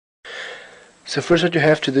So first what you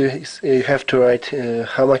have to do is you have to write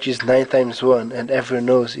how much is 9 times 1, and everyone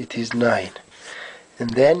knows it is 9. And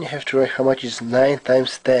then you have to write how much is 9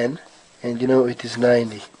 times 10, and you know it is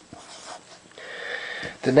 90.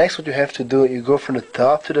 The next what you have to do, you go from the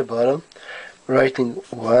top to the bottom, writing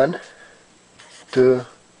 1, 2,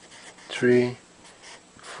 3,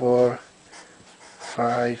 4,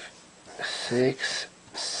 5, 6,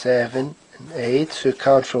 7, and 8. So you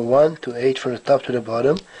count from 1 to 8 from the top to the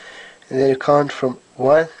bottom, and then you count from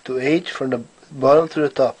 1 to 8 from the bottom to the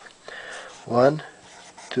top. 1,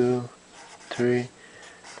 2, 3,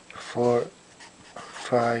 4,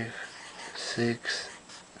 5, 6,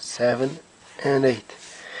 7, and 8.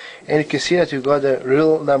 And you can see that you got the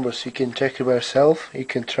real numbers. You can check it by yourself, you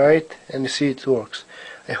can try it, and you see it works.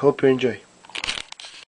 I hope you enjoy.